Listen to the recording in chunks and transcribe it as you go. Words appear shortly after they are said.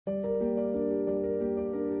Today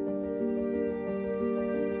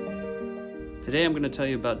I'm going to tell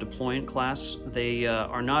you about deployant clasps. They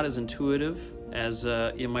are not as intuitive as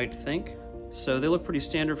you might think. So they look pretty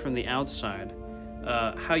standard from the outside.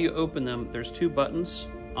 How you open them, there's two buttons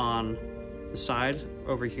on the side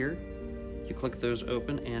over here. You click those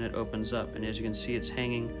open and it opens up, and as you can see, it's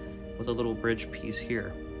hanging with a little bridge piece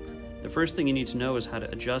here. The first thing you need to know is how to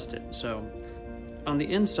adjust it. So on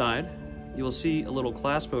the inside, you will see a little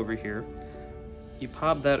clasp over here. You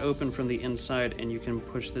pop that open from the inside and you can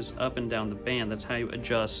push this up and down the band. That's how you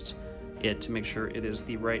adjust it to make sure it is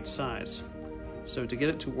the right size. So to get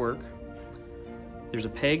it to work, there's a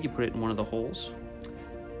peg, you put it in one of the holes.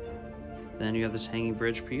 Then you have this hanging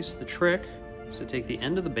bridge piece. The trick is to take the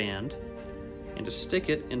end of the band and to stick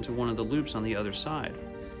it into one of the loops on the other side.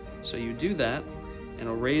 So you do that and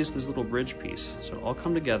it'll raise this little bridge piece. So it'll all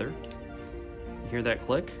come together. You hear that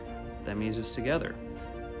click? That means it's together.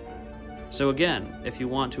 So again, if you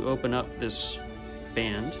want to open up this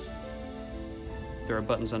band, there are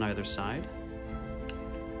buttons on either side.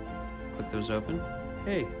 Click those open.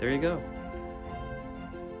 Hey, there you go.